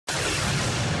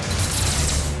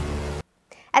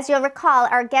As you'll recall,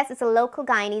 our guest is a local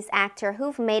Guyanese actor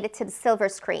who's made it to the silver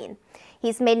screen.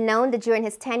 He's made known that during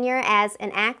his tenure as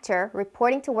an actor,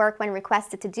 reporting to work when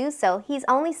requested to do so, he's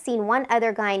only seen one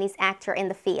other Guyanese actor in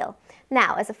the field.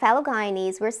 Now, as a fellow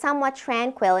Guyanese, we're somewhat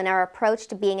tranquil in our approach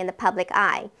to being in the public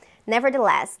eye.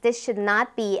 Nevertheless, this should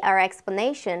not be our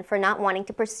explanation for not wanting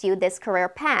to pursue this career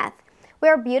path. We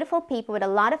are beautiful people with a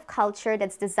lot of culture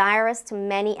that's desirous to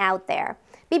many out there.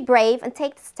 Be brave and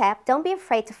take the step. Don't be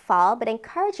afraid to fall, but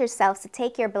encourage yourselves to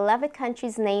take your beloved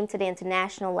country's name to the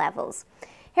international levels.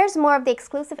 Here's more of the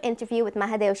exclusive interview with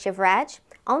Mahadeo Shivraj,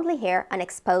 only here on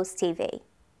Xposed TV.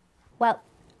 Well,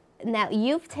 now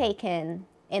you've taken,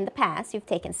 in the past, you've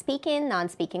taken speaking,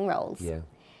 non-speaking roles. Yeah.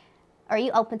 Are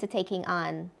you open to taking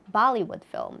on Bollywood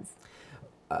films?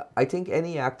 I think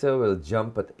any actor will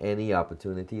jump at any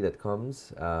opportunity that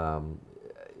comes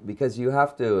because you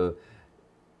have to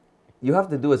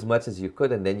do as much as you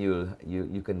could, and then you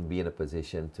can be in a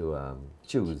position to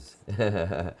choose.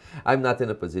 I'm not in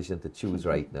a position to choose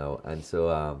right now, and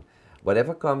so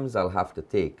whatever comes, I'll have to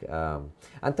take. And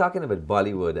talking about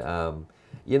Bollywood,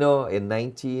 you know, in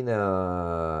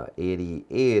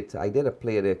 1988, I did a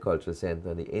play at the Cultural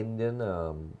Center. The Indian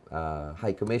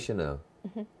High Commissioner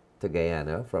to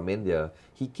Guyana from India,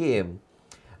 he came,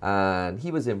 and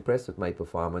he was impressed with my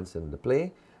performance in the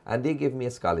play. And they gave me a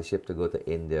scholarship to go to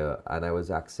India, and I was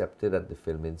accepted at the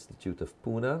Film Institute of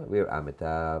Pune, where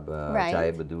Amitabh,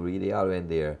 Jai Baduri, they all went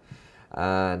there.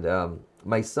 And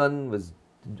my son was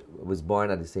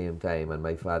born at the same time, and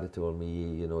my father told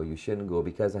me, you know, you shouldn't go,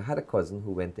 because I had a cousin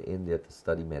who went to India to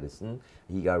study medicine.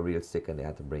 He got real sick, and they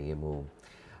had to bring him home.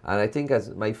 And I think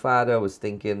as my father was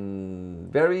thinking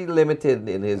very limited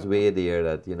in his way there,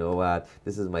 that, you know what,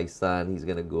 this is my son, he's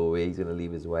going to go away, he's going to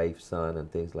leave his wife, son,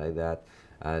 and things like that.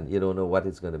 And you don't know what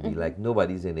it's going to be like.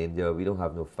 Nobody's in India. We don't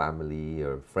have no family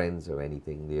or friends or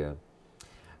anything there.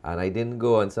 And I didn't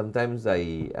go. And sometimes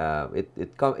I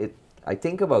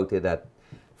think about it that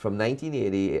from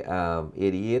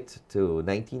 1988 to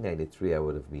 1993, I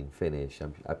would have been finished.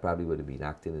 I probably would have been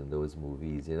acting in those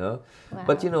movies, you know. Wow.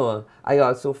 But, you know, I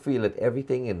also feel that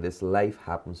everything in this life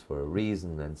happens for a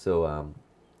reason. And so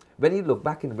when you look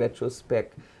back in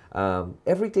retrospect,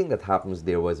 everything that happens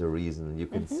there was a reason. You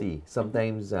can see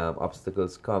sometimes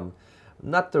obstacles come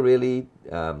not to really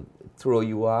throw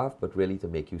you off, but really to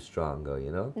make you stronger,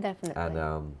 you know. Definitely.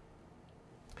 And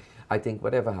I think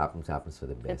whatever happens, happens for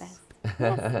the best.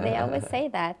 Yes, they always say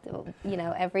that, you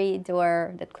know, every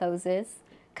door that closes,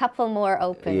 couple more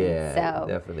open. Yeah, so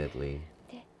definitely.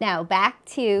 Now back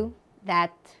to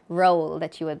that role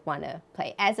that you would want to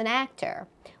play as an actor.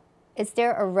 Is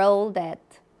there a role that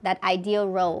ideal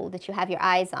role that you have your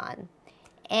eyes on?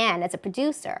 And as a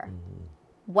producer,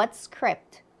 what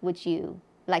script would you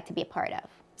like to be a part of?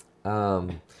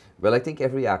 Well, I think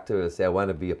every actor will say, I want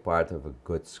to be a part of a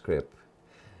good script.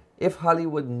 If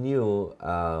Hollywood knew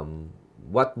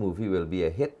what movie will be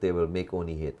a hit, they will make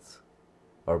only hits,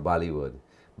 or Bollywood.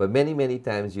 But many, many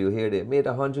times you hear they made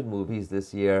 100 movies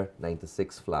this year,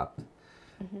 96 flopped.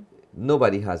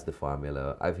 Nobody has the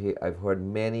formula. I've heard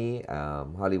many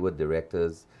Hollywood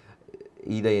directors,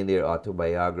 either in their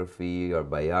autobiography or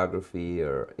biography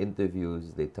or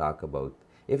interviews, they talk about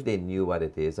if they knew what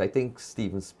it is. I think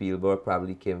Steven Spielberg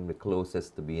probably came the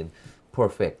closest to being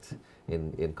perfect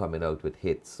in coming out with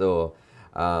hits. So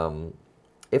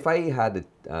if I had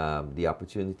the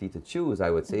opportunity to choose, I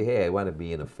would say, hey, I want to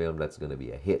be in a film that's going to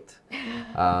be a hit.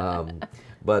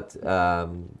 But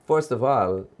first of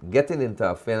all, getting into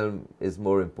a film is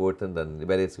more important than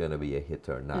whether it's going to be a hit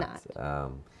or not.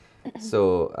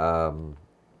 So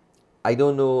I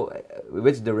don't know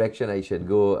which direction I should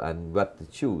go and what to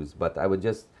choose, but I would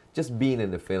just being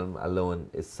in the film alone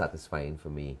is satisfying for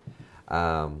me.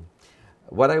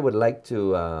 What I would like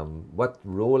to, what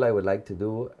role I would like to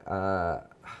do,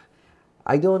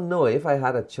 I don't know. If I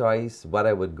had a choice, what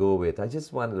I would go with. I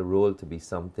just wanted the role to be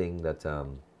something that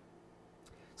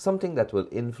will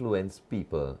influence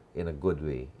people in a good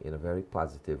way, in a very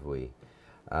positive way.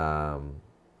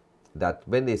 That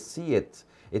when they see it,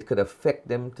 it could affect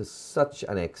them to such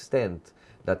an extent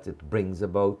that it brings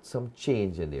about some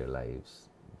change in their lives.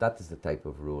 That is the type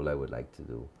of role I would like to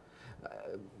do.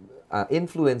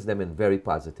 Influence them in a very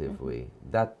positive way.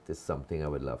 That is something I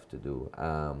would love to do.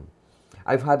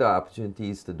 I've had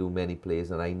opportunities to do many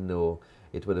plays, and I know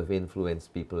it would have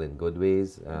influenced people in good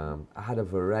ways. I had a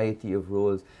variety of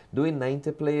roles. Doing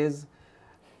 90 plays,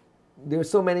 there are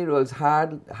so many roles.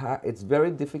 It's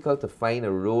very difficult to find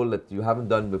a role that you haven't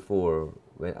done before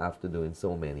after doing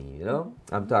so many, you know?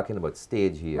 I'm talking about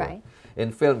stage here. Right.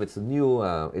 In film, it's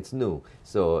new.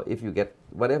 So if you get,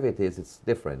 whatever it is, it's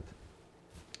different.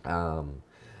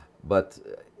 But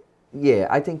yeah,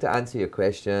 I think to answer your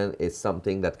question, it's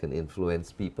something that can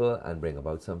influence people and bring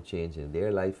about some change in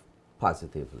their life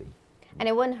positively. And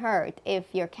it wouldn't hurt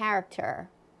if your character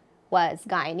was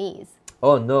Guyanese.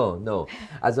 Oh, no, no.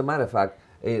 As a matter of fact,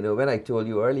 you know, when I told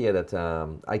you earlier that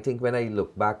I think when I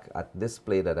look back at this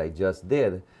play that I just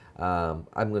did, I'm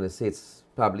going to say it's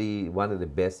probably one of the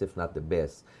best, if not the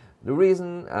best. The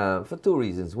reason, for two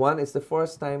reasons. One, it's the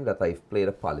first time that I've played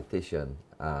a politician.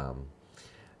 And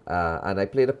I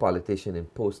played a politician in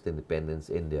post-independence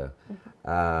India.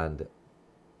 And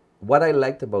what I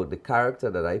liked about the character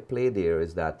that I played there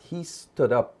is that he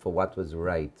stood up for what was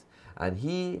right. And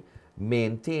he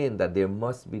maintained that there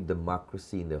must be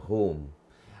democracy in the home.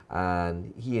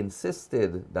 And he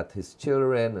insisted that his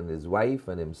children and his wife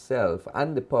and himself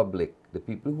and the public, the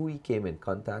people who he came in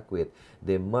contact with,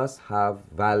 they must have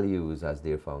values as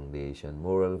their foundation,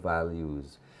 moral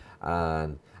values.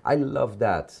 And I love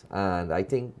that. And I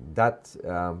think that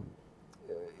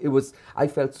I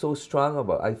felt so strong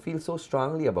about, I feel so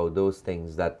strongly about those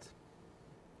things that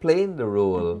playing the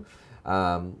role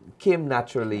came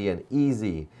naturally and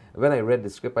easy. When I read the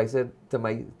script, I said to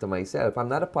myself, I'm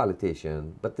not a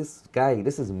politician, but this guy,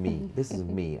 this is me. This is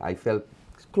me. I felt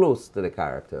close to the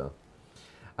character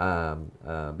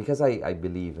because I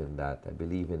believe in that. I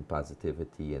believe in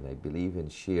positivity, and I believe in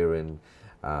sharing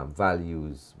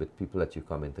values with people that you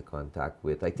come into contact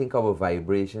with. I think our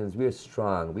vibrations, we're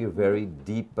strong. We're very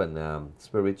deep and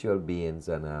spiritual beings,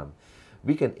 and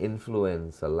we can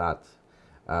influence a lot.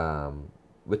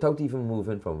 Without even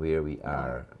moving from where we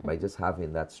are, by just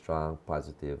having that strong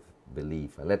positive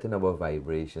belief and letting our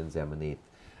vibrations emanate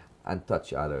and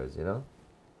touch others, you know?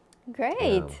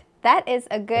 Great. That is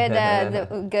a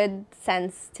good, good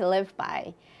sense to live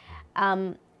by.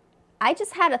 I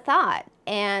just had a thought,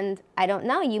 and I don't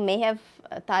know, you may have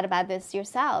thought about this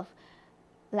yourself.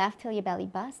 Laugh Till Your Belly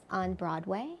Busts on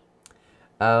Broadway?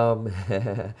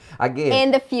 Again.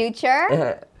 In the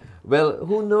future? Well,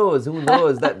 who knows? Who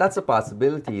knows? That's a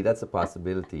possibility. That's a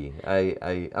possibility.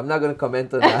 I'm not going to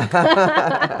comment on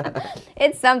that.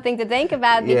 It's something to think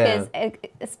about because,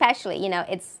 especially, you know,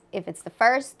 if it's the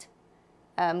first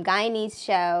Guyanese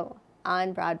show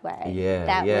on Broadway,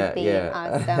 that would be an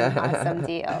awesome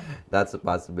deal. That's a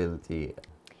possibility.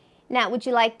 Now, would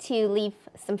you like to leave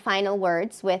some final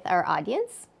words with our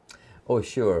audience? Oh,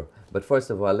 sure. But first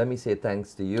of all, let me say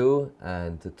thanks to you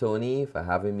and to Tony for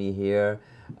having me here.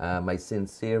 My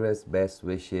sincerest best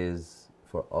wishes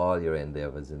for all your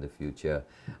endeavors in the future.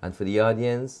 And for the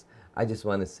audience, I just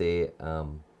want to say,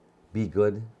 be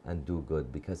good and do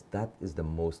good, because that is the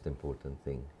most important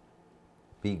thing.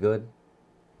 Be good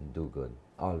and do good.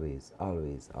 Always,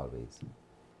 always, always.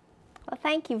 Well,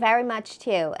 thank you very much,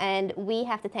 too. And we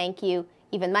have to thank you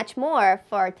even much more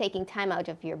for taking time out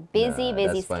of your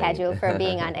busy schedule for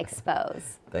being on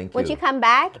Xposed. Thank you. Would you come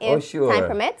back if time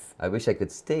permits? I wish I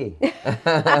could stay.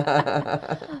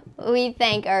 We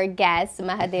thank our guest,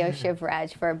 Mahadeo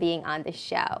Shivraj, for being on the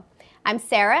show. I'm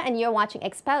Sarah, and you're watching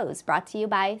Xposed, brought to you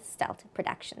by Stealth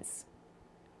Productions.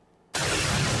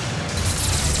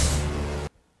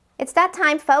 It's that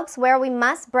time, folks, where we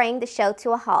must bring the show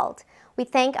to a halt. We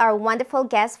thank our wonderful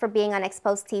guest for being on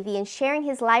Xposed TV and sharing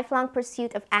his lifelong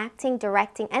pursuit of acting,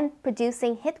 directing, and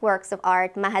producing hit works of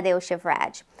art, Mahadeo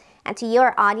Shivraj. And to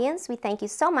your audience, we thank you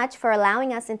so much for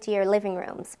allowing us into your living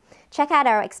rooms. Check out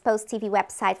our Xposed TV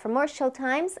website for more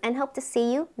showtimes and hope to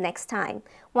see you next time.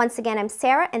 Once again, I'm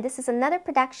Sarah, and this is another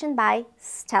production by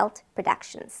Stealth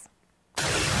Productions.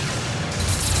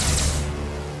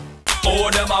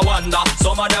 Oh, them a wonder,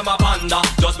 some of them a ponder.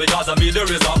 Just because of me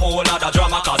there is a whole lot of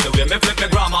drama. Cause the way me flip me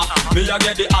grammar, me a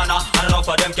get the honor. And enough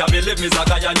of them can believe me's a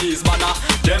Guyanese manner.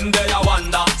 Them they a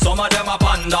wonder, some of them a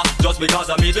ponder. Just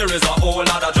because of me there is a whole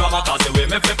lot of drama. Cause the way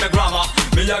me flip me grammar,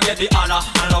 me a get the honor.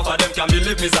 And enough of them can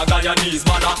believe me's a Guyanese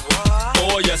manner.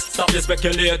 Oh yes, stop your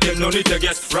speculating, no need to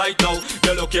guess. Right now,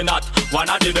 you're looking at one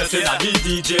of the best in a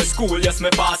DJ school. Yes, me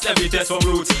pass every test from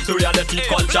roots to reality,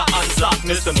 culture and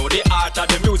slackness. To know the art of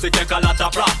the music, take a lot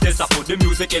of practice. I put the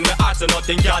music in my heart so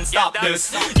nothing can stop this.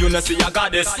 You know see I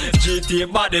got this,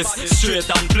 GT bodies, straight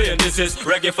and plain. This is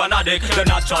reggae fanatic, the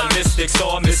natural mystic,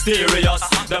 so mysterious.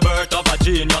 The birth of a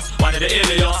genius, one of the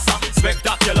alias.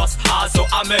 Spectacular, also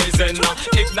amazing.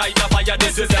 Ignite the fire,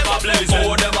 this is ever blazing.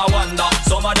 Oh, them a wonder,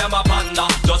 some of them a ponder.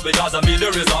 Just because of me there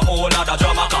is a whole lot of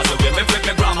drama. Cause the way me flip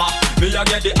me grammar, me a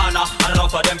get the honor. And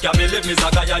enough of them can believe me's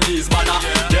a Guyanese manner.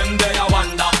 Them they a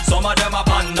wonder, some of them a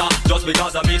ponder. Just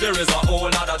because of me there is a whole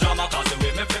lot of drama. Cause the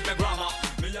way me flip me grammar,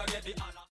 me a get the